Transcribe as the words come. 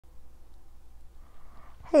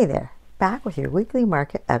Hey there, back with your weekly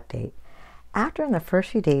market update. After in the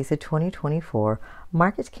first few days of 2024,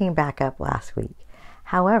 markets came back up last week.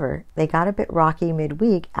 However, they got a bit rocky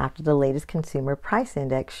midweek after the latest consumer price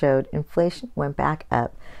index showed inflation went back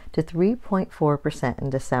up to 3.4% in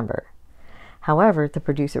December. However, the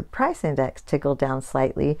producer price index tickled down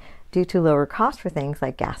slightly due to lower costs for things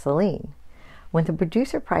like gasoline. When the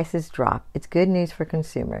producer prices drop, it's good news for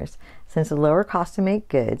consumers, since the lower cost to make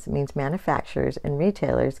goods means manufacturers and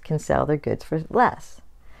retailers can sell their goods for less.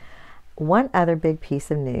 One other big piece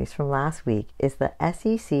of news from last week is the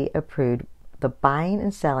SEC approved the buying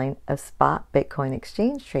and selling of spot Bitcoin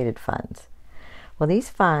exchange traded funds. While these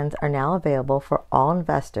funds are now available for all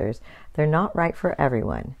investors, they're not right for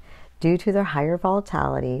everyone due to their higher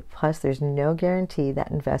volatility, plus there's no guarantee that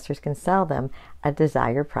investors can sell them at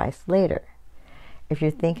desired price later. If you're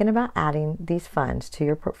thinking about adding these funds to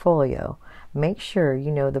your portfolio, make sure you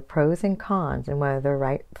know the pros and cons and whether they're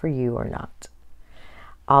right for you or not.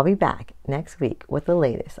 I'll be back next week with the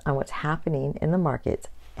latest on what's happening in the markets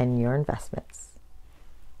and your investments.